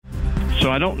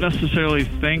So I don't necessarily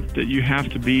think that you have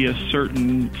to be a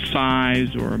certain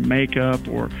size or a makeup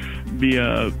or be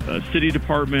a city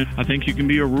department. I think you can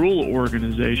be a rural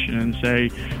organization and say,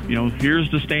 here's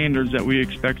the standards that we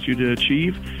expect you to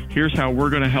achieve. Here's how we're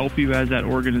going to help you as that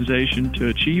organization to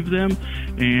achieve them.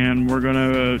 And we're going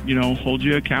to, hold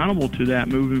you accountable to that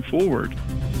moving forward.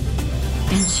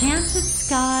 Enchanted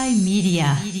Sky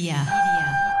Media.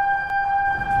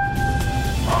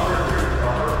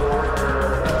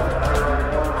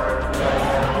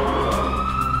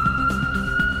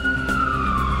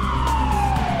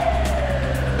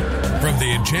 From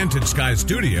the Enchanted Sky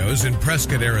Studios in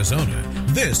Prescott, Arizona,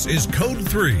 this is Code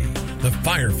 3, the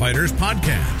Firefighters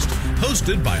Podcast,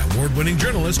 hosted by award-winning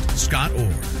journalist Scott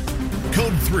Orr.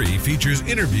 Code 3 features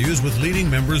interviews with leading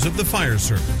members of the fire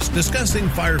service, discussing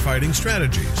firefighting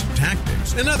strategies,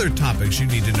 tactics, and other topics you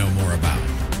need to know more about.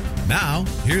 Now,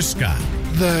 here's Scott.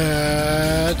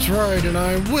 That's right, and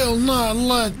I will not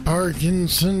let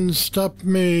Parkinson stop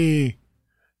me.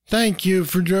 Thank you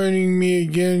for joining me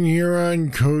again here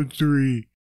on Code 3.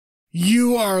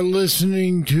 You are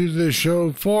listening to the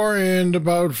show for and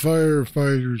about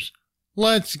firefighters.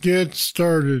 Let's get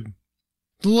started.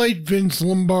 The late Vince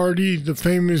Lombardi, the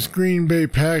famous Green Bay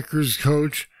Packers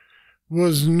coach,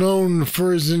 was known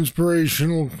for his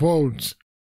inspirational quotes.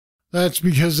 That's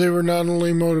because they were not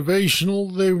only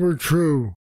motivational, they were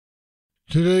true.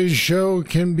 Today's show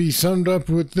can be summed up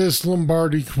with this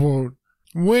Lombardi quote.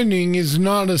 Winning is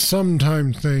not a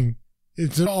sometime thing.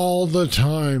 It's an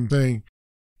all-the-time thing.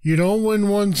 You don't win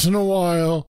once in a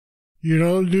while. You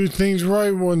don't do things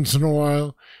right once in a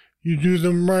while. You do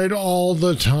them right all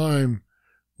the time.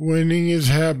 Winning is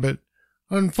habit.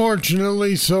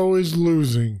 Unfortunately, so is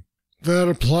losing. That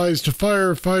applies to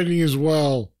firefighting as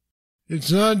well. It's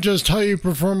not just how you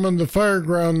perform on the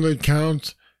fireground that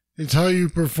counts. It's how you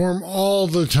perform all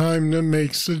the time that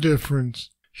makes the difference.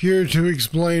 Here to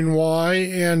explain why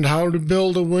and how to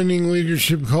build a winning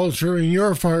leadership culture in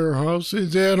your firehouse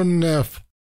is Adam Neff.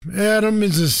 Adam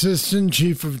is Assistant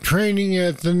Chief of Training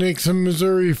at the Nixa,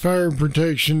 Missouri Fire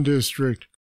Protection District.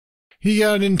 He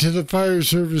got into the fire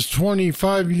service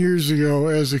 25 years ago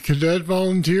as a cadet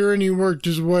volunteer, and he worked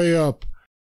his way up.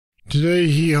 Today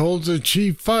he holds a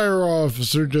Chief Fire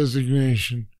Officer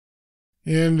designation.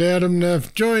 And Adam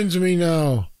Neff joins me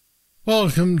now.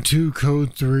 Welcome to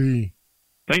Code 3.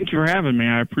 Thank you for having me.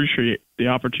 I appreciate the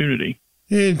opportunity.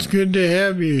 It's good to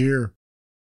have you here.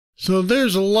 So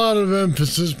there's a lot of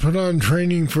emphasis put on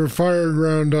training for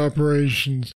fireground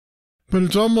operations, but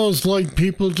it's almost like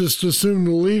people just assume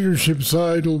the leadership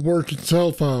side will work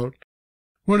itself out.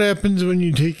 What happens when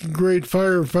you take a great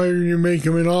firefighter and you make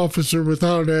him an officer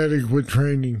without adequate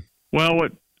training? Well,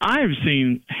 what I've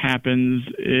seen happens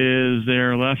is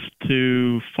they're left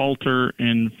to falter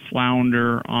and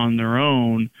flounder on their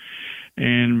own.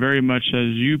 And very much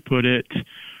as you put it,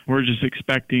 we're just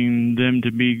expecting them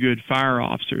to be good fire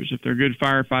officers. If they're good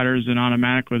firefighters, then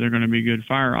automatically they're going to be good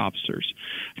fire officers.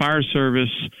 Fire service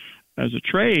as a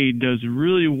trade does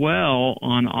really well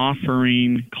on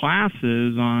offering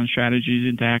classes on strategies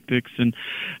and tactics and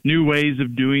new ways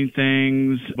of doing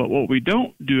things. But what we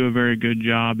don't do a very good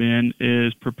job in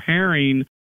is preparing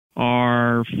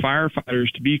our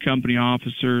firefighters to be company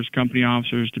officers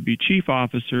to be chief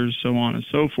officers, so on and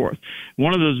so forth.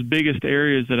 One of those biggest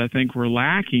areas that I think we're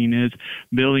lacking is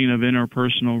building of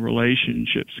interpersonal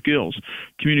relationship skills.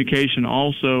 Communication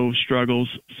also struggles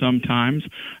sometimes,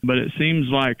 but it seems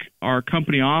like our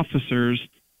company officers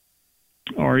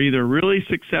are either really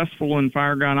successful in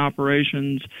fireground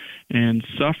operations and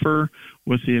suffer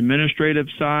with the administrative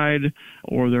side,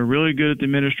 or they're really good at the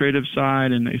administrative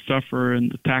side and they suffer in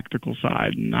the tactical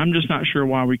side. And I'm just not sure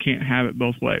why we can't have it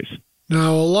both ways.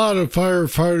 Now, a lot of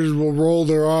firefighters will roll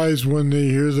their eyes when they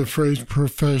hear the phrase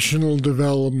professional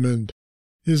development.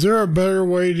 Is there a better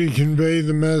way to convey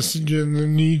the message and the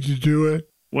need to do it?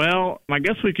 Well, I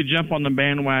guess we could jump on the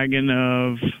bandwagon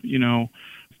of,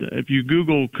 if you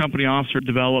Google company officer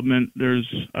development,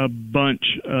 there's a bunch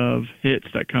of hits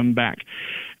that come back.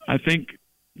 I think,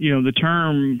 the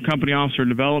term company officer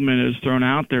development is thrown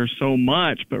out there so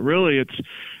much, but really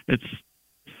it's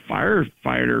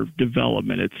firefighter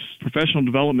development. It's professional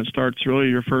development starts really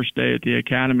your first day at the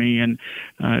academy, and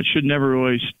it should never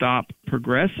really stop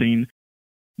progressing.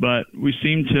 But we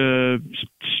seem to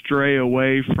stray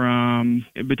away from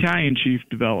battalion chief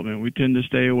development. We tend to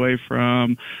stay away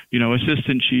from,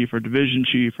 assistant chief or division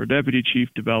chief or deputy chief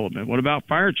development. What about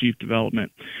fire chief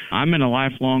development? I'm in a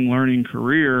lifelong learning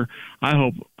career. I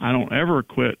hope I don't ever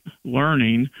quit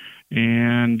learning.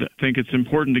 And I think it's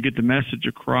important to get the message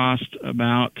across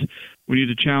about we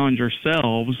need to challenge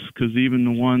ourselves, because even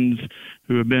the ones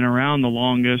who have been around the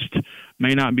longest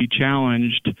may not be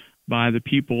challenged by the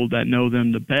people that know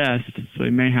them the best, so they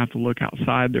may have to look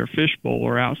outside their fishbowl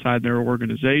or outside their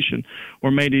organization,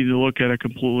 or may need to look at a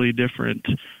completely different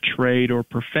trade or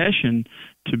profession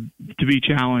to be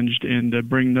challenged and to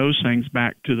bring those things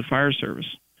back to the fire service.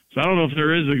 So I don't know if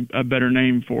there is a better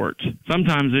name for it.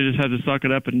 Sometimes they just have to suck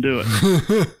it up and do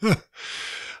it.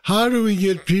 How do we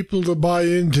get people to buy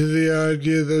into the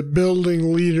idea that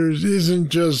building leaders isn't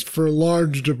just for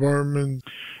large departments?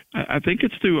 I think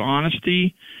it's through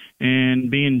honesty and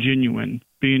being genuine,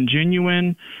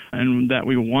 and that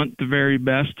we want the very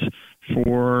best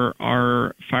for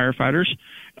our firefighters.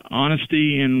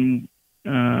 Honesty in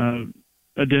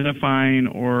identifying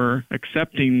or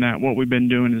accepting that what we've been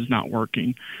doing is not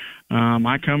working.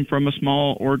 I come from a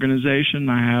small organization.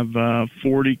 I have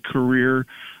 40 career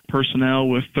personnel,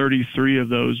 with 33 of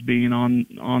those being on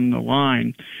the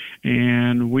line.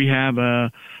 And we have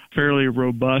a fairly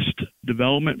robust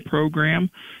development program.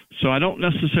 So I don't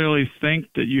necessarily think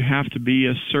that you have to be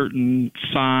a certain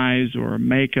size or a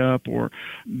makeup or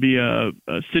be a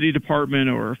city department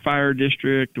or a fire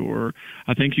district, or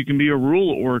I think you can be a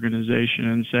rural organization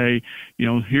and say,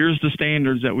 here's the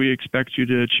standards that we expect you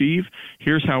to achieve.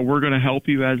 Here's how we're going to help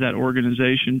you as that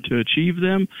organization to achieve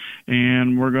them.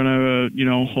 And we're going to,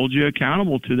 hold you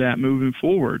accountable to that moving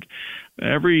forward.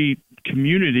 Every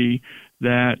community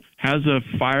that has a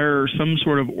fire, some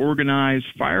sort of organized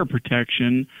fire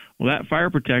protection, well, that fire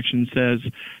protection says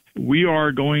we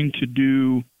are going to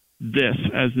do this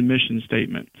as the mission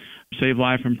statement, save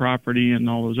life and property and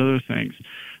all those other things.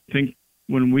 I think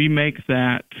when we make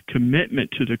that commitment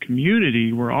to the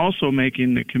community, we're also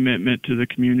making the commitment to the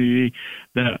community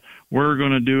that we're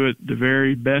going to do it the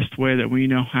very best way that we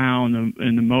know how,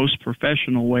 in the most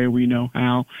professional way we know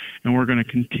how, and we're going to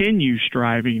continue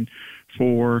striving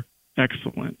for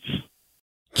excellence.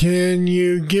 Can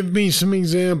you give me some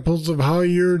examples of how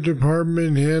your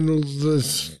department handles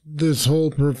this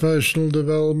whole professional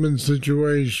development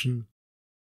situation?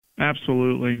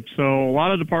 Absolutely. So a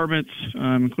lot of departments,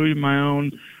 including my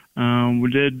own, we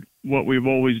did what we've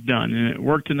always done, and it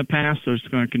worked in the past, so it's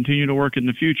going to continue to work in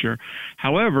the future.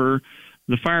 However,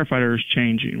 the firefighter is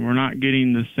changing. We're not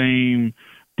getting the same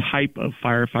type of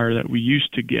firefighter that we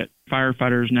used to get.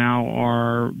 Firefighters now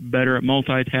are better at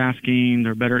multitasking.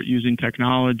 They're better at using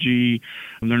technology.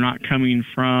 They're not coming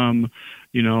from,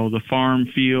 the farm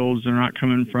fields. They're not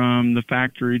coming from the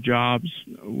factory jobs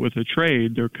with a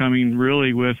trade. They're coming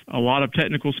really with a lot of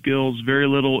technical skills, very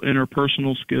little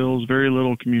interpersonal skills, very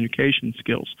little communication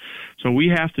skills. So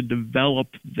we have to develop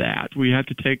that. We have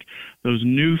to take those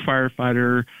new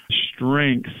firefighter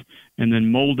strengths and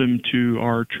then mold them to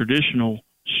our traditional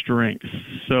strengths.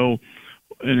 So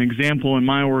an example in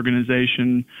my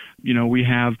organization, we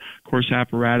have course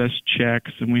apparatus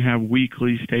checks and we have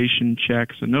weekly station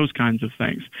checks and those kinds of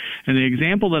things. And the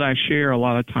example that I share a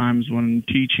lot of times when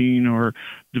teaching or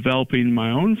developing my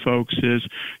own folks is,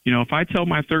 if I tell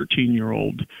my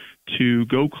 13-year-old to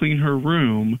go clean her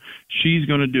room, she's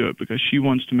going to do it because she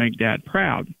wants to make dad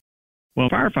proud. Well,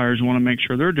 firefighters want to make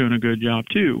sure they're doing a good job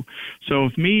too. So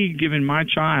if me giving my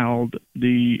child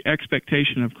the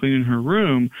expectation of cleaning her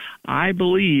room, I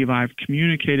believe I've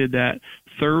communicated that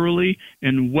thoroughly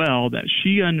and well that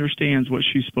she understands what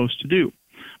she's supposed to do.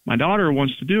 My daughter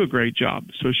wants to do a great job,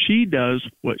 so she does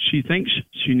what she thinks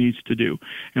she needs to do.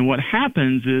 And what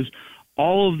happens is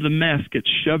all of the mess gets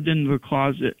shoved into the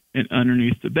closet and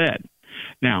underneath the bed.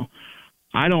 Now,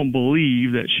 I don't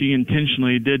believe that she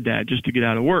intentionally did that just to get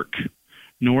out of work.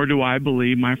 Nor do I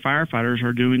believe my firefighters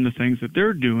are doing the things that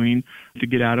they're doing to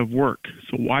get out of work.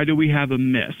 So why do we have a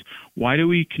miss? Why do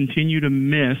we continue to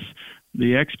miss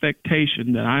the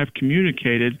expectation that I've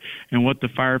communicated and what the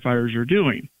firefighters are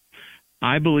doing?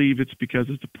 I believe it's because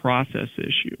it's a process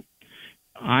issue.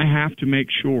 I have to make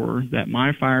sure that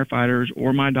my firefighters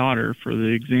or my daughter, for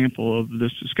the example of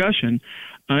this discussion,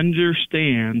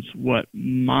 understands what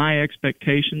my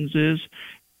expectations is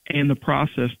and the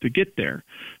process to get there.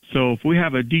 So if we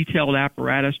have a detailed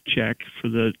apparatus check for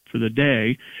the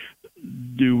day,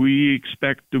 do we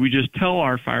just tell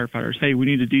our firefighters, hey, we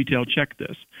need to detail check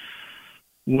this?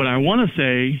 What I want to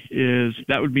say is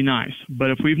that would be nice,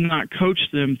 but if we've not coached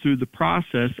them through the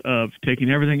process of taking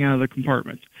everything out of the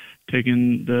compartments,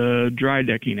 taking the dry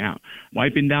decking out,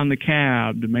 wiping down the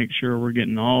cab to make sure we're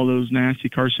getting all those nasty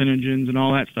carcinogens and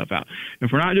all that stuff out.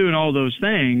 If we're not doing all those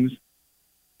things,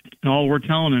 and all we're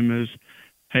telling them is,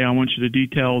 hey, I want you to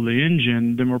detail the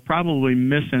engine, then we're probably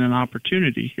missing an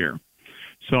opportunity here.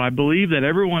 So I believe that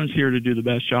everyone's here to do the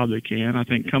best job they can. I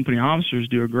think company officers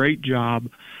do a great job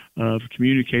of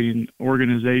communicating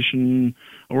organizational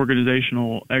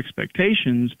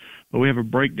expectations, but we have a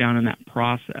breakdown in that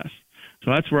process.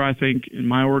 So that's where I think in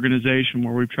my organization,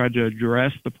 where we've tried to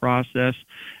address the process,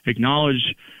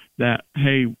 acknowledge that,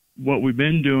 hey, what we've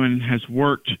been doing has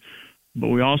worked, but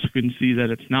we also can see that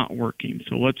it's not working.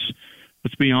 So let's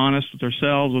be honest with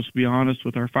ourselves. Let's be honest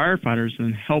with our firefighters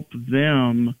and help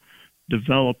them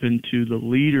develop into the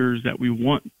leaders that we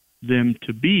want them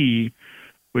to be,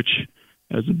 which,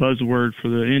 as a buzzword for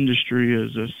the industry,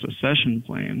 is a succession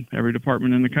plan. Every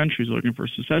department in the country is looking for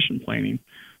succession planning.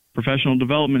 Professional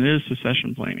development is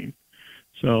succession planning.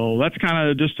 So that's kind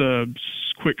of just a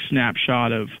quick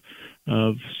snapshot of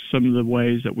some of the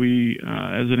ways that we,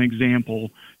 as an example,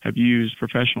 have used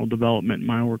professional development in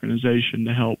my organization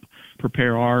to help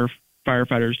prepare our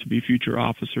firefighters to be future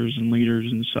officers and leaders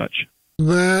and such.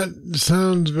 That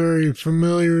sounds very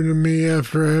familiar to me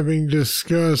after having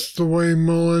discussed the way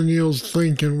millennials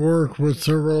think and work with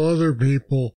several other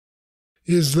people.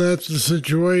 Is that the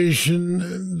situation,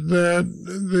 that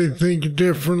they think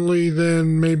differently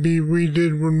than maybe we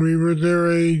did when we were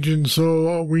their age, and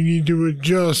so we need to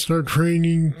adjust our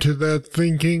training to that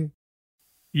thinking?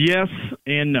 Yes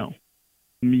and no.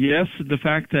 Yes, the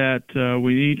fact that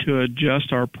we need to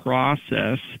adjust our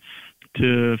process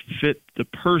to fit the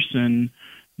person.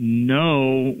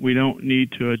 No, we don't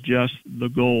need to adjust the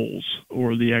goals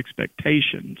or the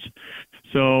expectations.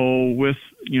 So with,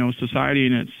 society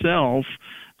in itself,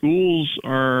 schools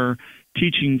are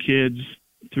teaching kids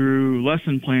through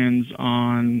lesson plans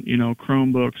on,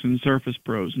 Chromebooks and Surface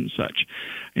Pros and such.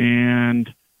 And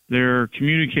they're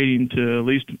communicating to, at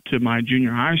least to my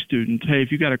junior high students, hey,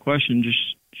 if you got a question, just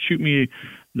shoot me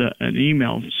an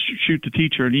email, shoot the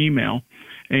teacher an email.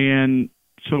 And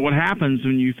so what happens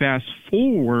when you fast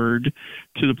forward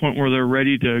to the point where they're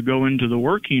ready to go into the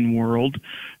working world,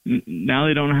 now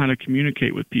they don't know how to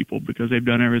communicate with people because they've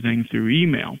done everything through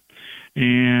email.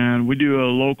 And we do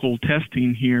a local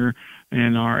testing here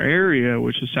in our area,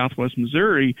 which is Southwest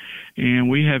Missouri, and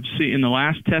we have seen in the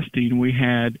last testing we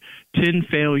had 10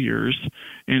 failures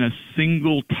in a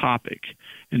single topic.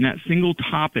 And that single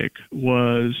topic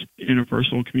was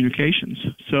interpersonal communications.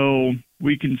 So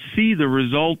we can see the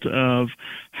result of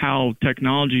how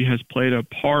technology has played a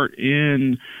part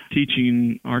in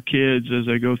teaching our kids as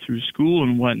they go through school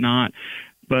and whatnot.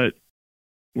 But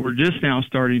we're just now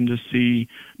starting to see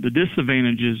the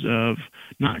disadvantages of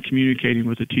not communicating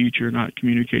with the teacher, not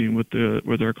communicating with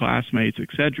their classmates,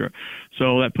 etc.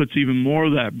 So that puts even more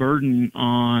of that burden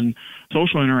on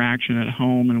social interaction at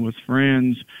home and with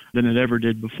friends than it ever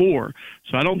did before.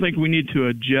 So I don't think we need to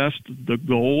adjust the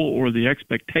goal or the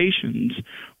expectations.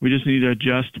 We just need to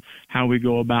adjust how we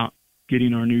go about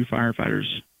getting our new firefighters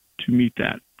to meet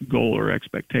that goal or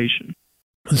expectation.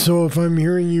 So if I'm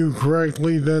hearing you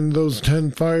correctly, then those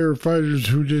 10 firefighters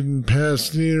who didn't pass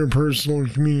the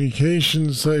interpersonal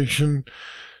communication section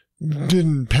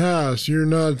didn't pass. You're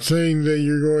not saying that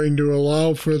you're going to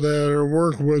allow for that or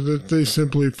work with it. They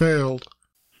simply failed.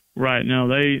 Right. No,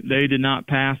 they did not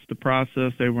pass the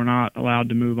process. They were not allowed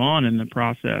to move on in the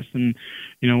process. And,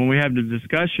 when we had the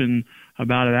discussion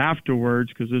about it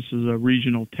afterwards, because this is a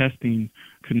regional testing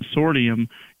consortium,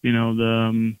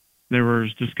 there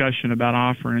was discussion about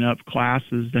offering up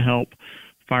classes to help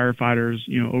firefighters,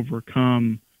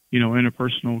 overcome,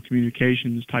 interpersonal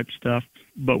communications type stuff.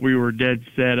 But we were dead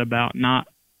set about not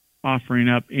offering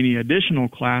up any additional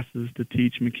classes to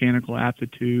teach mechanical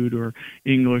aptitude or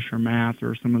English or math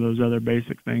or some of those other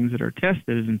basic things that are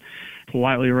tested, and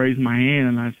politely raised my hand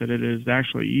and I said, it is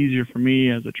actually easier for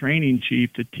me as a training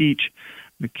chief to teach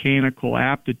mechanical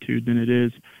aptitude than it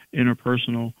is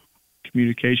interpersonal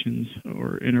communications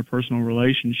or interpersonal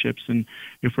relationships. And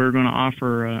if we're going to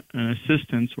offer an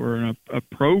assistance or a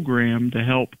program to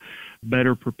help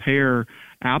better prepare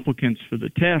applicants for the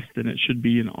test, then it should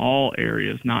be in all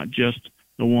areas, not just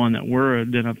the one that we're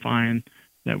identifying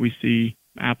that we see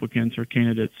applicants or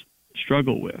candidates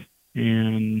struggle with.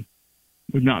 And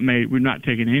we've not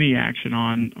taken any action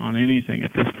on anything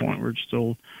at this point. We're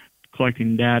still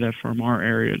collecting data from our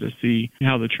area to see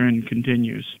how the trend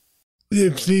continues.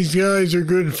 If these guys are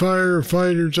good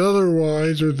firefighters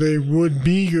otherwise, or they would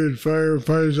be good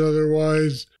firefighters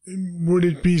otherwise, would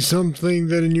it be something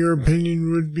that, in your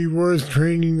opinion, would be worth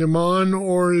training them on?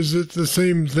 Or is it the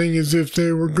same thing as if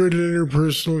they were good at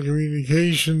interpersonal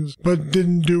communications, but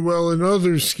didn't do well in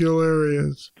other skill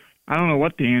areas? I don't know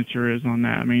what the answer is on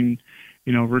that. I mean,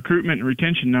 recruitment and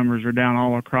retention numbers are down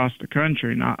all across the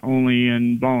country, not only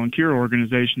in volunteer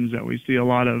organizations that we see a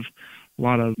lot of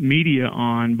media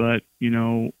on, but,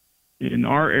 in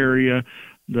our area,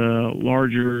 the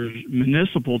larger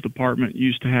municipal department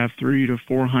used to have 300 to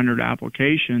 400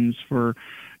 applications for,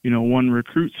 one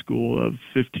recruit school of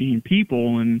 15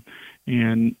 people. And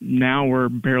and now we're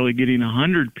barely getting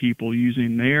 100 people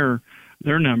using their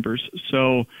numbers.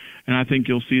 So, and I think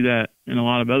you'll see that in a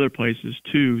lot of other places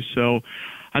too. So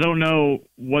I don't know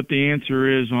what the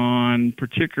answer is on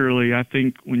particularly. I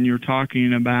think when you're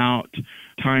talking about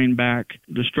tying back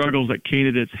the struggles that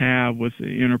candidates have with the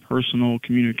interpersonal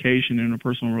communication,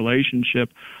 interpersonal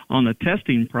relationship on the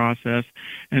testing process,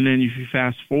 and then if you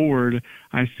fast forward,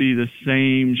 I see the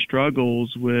same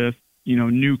struggles with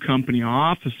new company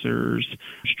officers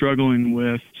struggling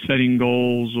with setting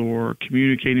goals or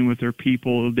communicating with their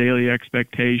people, daily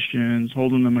expectations,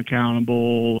 holding them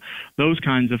accountable, those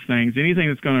kinds of things. Anything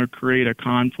that's going to create a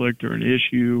conflict or an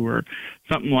issue or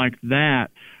something like that,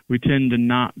 we tend to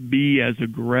not be as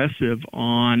aggressive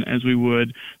on as we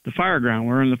would the fireground.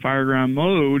 We're in the fireground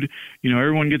mode.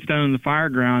 Everyone gets down in the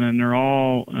fireground and they're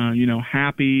all,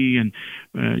 happy. And,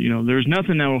 there's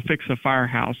nothing that will fix a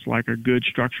firehouse like a good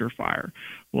structure fire.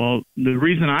 Well, the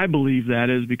reason I believe that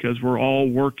is because we're all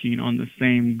working on the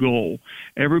same goal.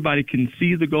 Everybody can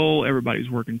see the goal. Everybody's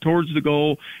working towards the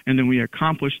goal. And then we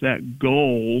accomplish that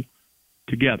goal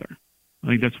together. I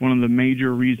think that's one of the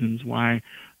major reasons why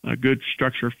a good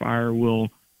structure fire will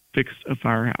fix a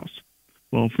firehouse.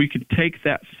 Well, if we could take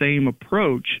that same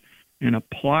approach and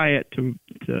apply it to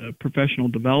professional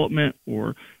development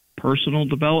or personal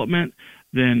development,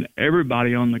 then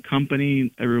everybody on the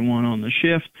company, everyone on the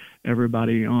shift,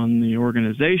 everybody on the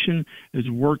organization is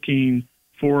working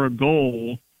for a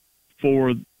goal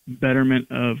for betterment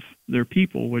of their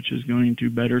people, which is going to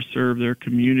better serve their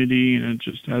community, and it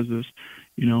just has this,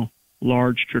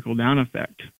 large trickle-down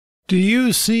effect. Do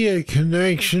you see a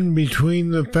connection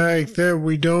between the fact that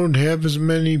we don't have as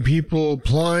many people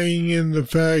applying and the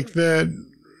fact that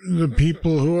the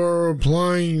people who are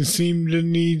applying seem to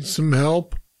need some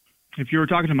help? If you were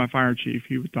talking to my fire chief,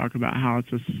 he would talk about how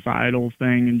it's a societal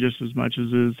thing and just as much as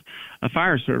is a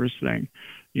fire service thing.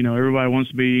 Everybody wants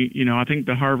to be, I think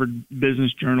the Harvard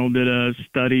Business Journal did a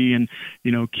study and,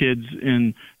 kids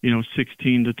in,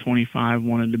 16 to 25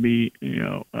 wanted to be,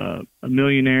 a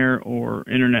millionaire or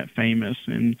internet famous.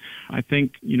 And I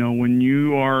think, when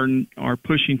you are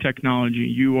pushing technology,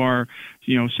 you are,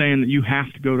 saying that you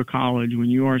have to go to college, when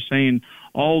you are saying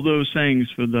all those things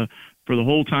for the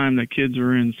whole time that kids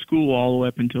are in school all the way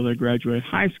up until they graduate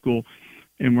high school,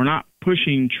 and we're not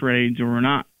pushing trades or we're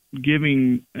not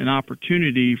giving an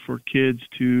opportunity for kids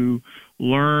to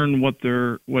learn what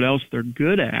else they're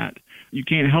good at, you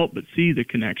can't help but see the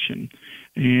connection.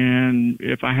 And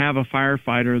if I have a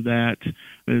firefighter that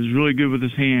is really good with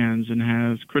his hands and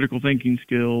has critical thinking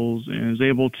skills and is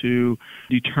able to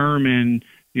determine,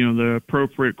 the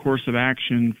appropriate course of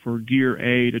action for gear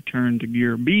A to turn to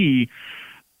gear B,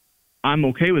 I'm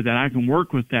okay with that. I can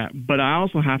work with that. But I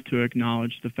also have to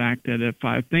acknowledge the fact that if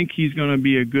I think he's going to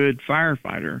be a good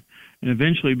firefighter and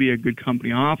eventually be a good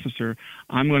company officer,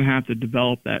 I'm going to have to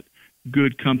develop that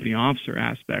good company officer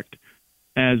aspect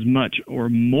as much or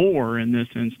more in this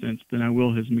instance than I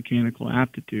will his mechanical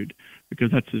aptitude,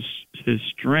 because that's his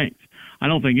strength. I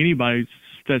don't think anybody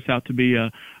sets out to be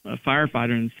a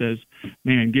firefighter and says,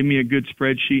 man, give me a good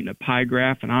spreadsheet and a pie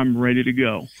graph and I'm ready to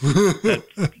go.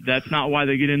 That's not why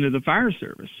they get into the fire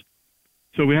service.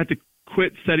 So we have to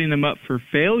quit setting them up for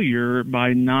failure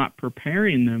by not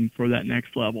preparing them for that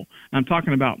next level. I'm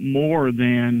talking about more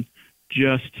than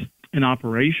just an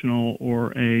operational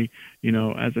or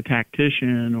as a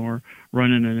tactician or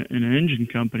running an engine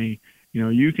company.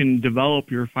 You can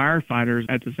develop your firefighters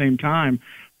at the same time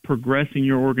progressing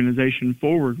your organization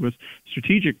forward with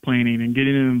strategic planning and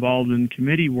getting them involved in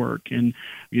committee work and,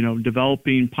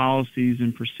 developing policies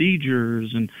and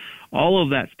procedures and all of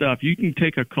that stuff. You can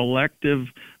take a collective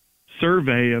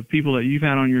survey of people that you've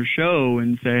had on your show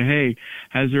and say, hey,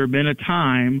 has there been a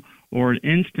time or an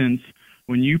instance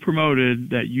when you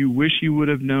promoted that you wish you would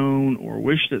have known or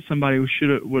wish that somebody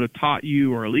would have taught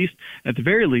you, or at the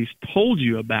very least told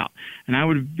you about? And I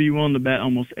would be willing to bet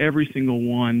almost every single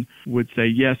one would say,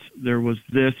 yes, there was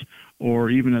this, or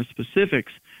even a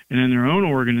specifics, and in their own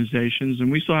organizations.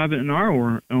 And we still have it in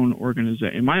our own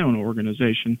organization, in my own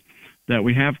organization, that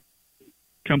we have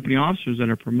company officers that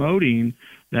are promoting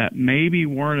that maybe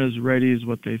weren't as ready as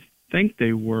what they think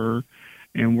they were,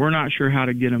 and we're not sure how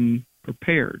to get them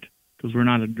prepared, because we're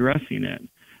not addressing it.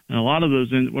 And a lot of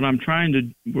those,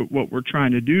 what we're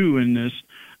trying to do in this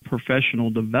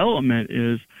professional development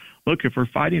is, look, if we're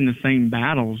fighting the same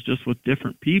battles just with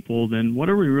different people, then what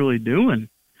are we really doing?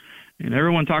 And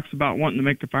everyone talks about wanting to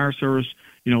make the fire service,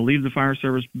 leave the fire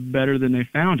service better than they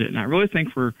found it. And I really think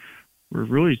we're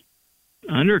really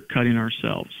undercutting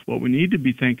ourselves. What we need to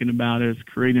be thinking about is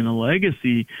creating a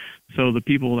legacy so the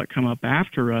people that come up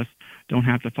after us don't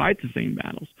have to fight the same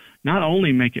battles. Not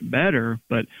only make it better,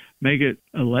 but make it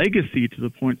a legacy to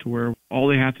the point to where all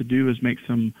they have to do is make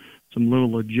some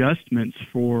little adjustments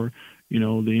for, you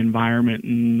know, the environment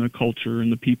and the culture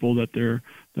and the people that they're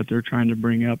trying to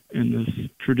bring up in this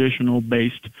traditional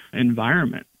based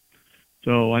environment.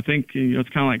 So I think, you know, it's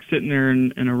kind of like sitting there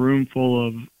in a room full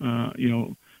of,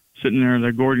 sitting there at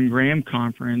the Gordon Graham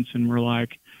conference, and we're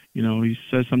like, you know, he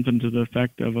says something to the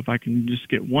effect of, if I can just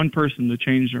get one person to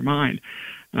change their mind.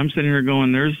 And I'm sitting here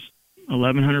going, there's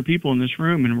 1,100 people in this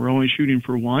room, and we're only shooting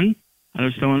for one. I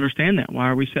just don't understand that. Why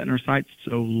are we setting our sights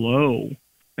so low?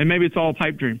 And maybe it's all a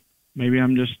pipe dream. Maybe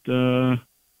I'm just,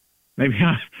 maybe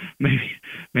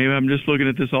I'm just looking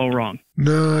at this all wrong.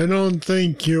 No, I don't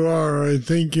think you are. I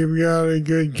think you've got a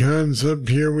good concept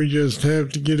here. We just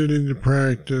have to get it into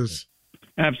practice.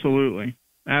 Absolutely.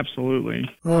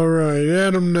 All right,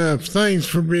 Adam Neff, thanks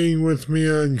for being with me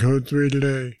on Code 3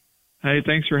 today. Hey,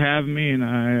 thanks for having me, and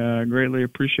I greatly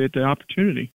appreciate the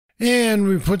opportunity. And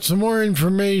we put some more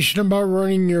information about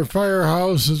running your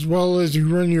firehouse as well as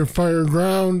you run your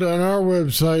fireground on our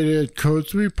website at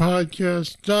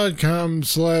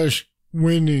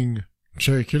code3podcast.com/winning.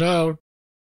 Check it out.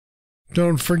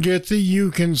 Don't forget that you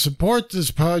can support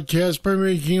this podcast by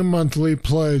making a monthly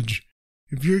pledge.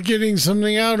 If you're getting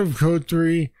something out of Code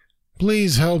 3,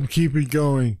 please help keep it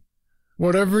going.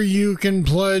 Whatever you can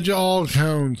pledge all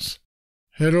counts.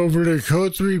 Head over to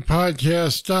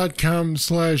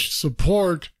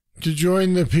code3podcast.com/support to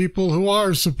join the people who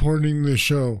are supporting the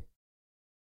show.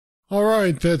 All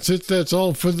right, that's it. That's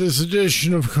all for this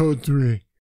edition of Code 3.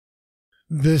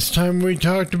 This time we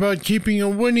talked about keeping a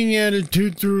winning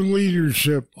attitude through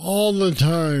leadership all the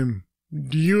time.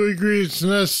 Do you agree it's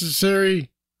necessary?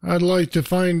 I'd like to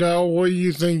find out what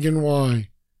you think and why.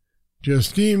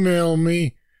 Just email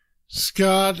me,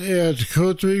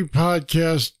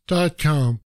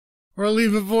 scott@code3podcast.com, or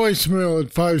leave a voicemail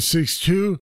at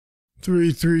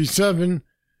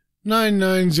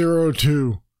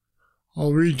 562-337-9902.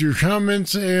 I'll read your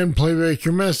comments and play back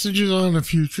your messages on a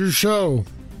future show.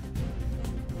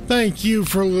 Thank you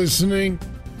for listening.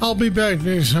 I'll be back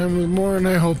next time with more, and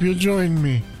I hope you'll join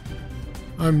me.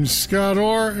 I'm Scott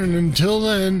Orr, and until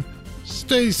then,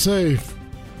 stay safe.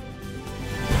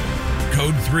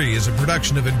 Code 3 is a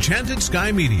production of Enchanted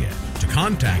Sky Media. To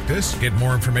contact us, get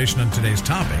more information on today's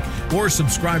topic, or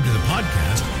subscribe to the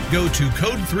podcast, go to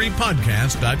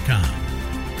code3podcast.com.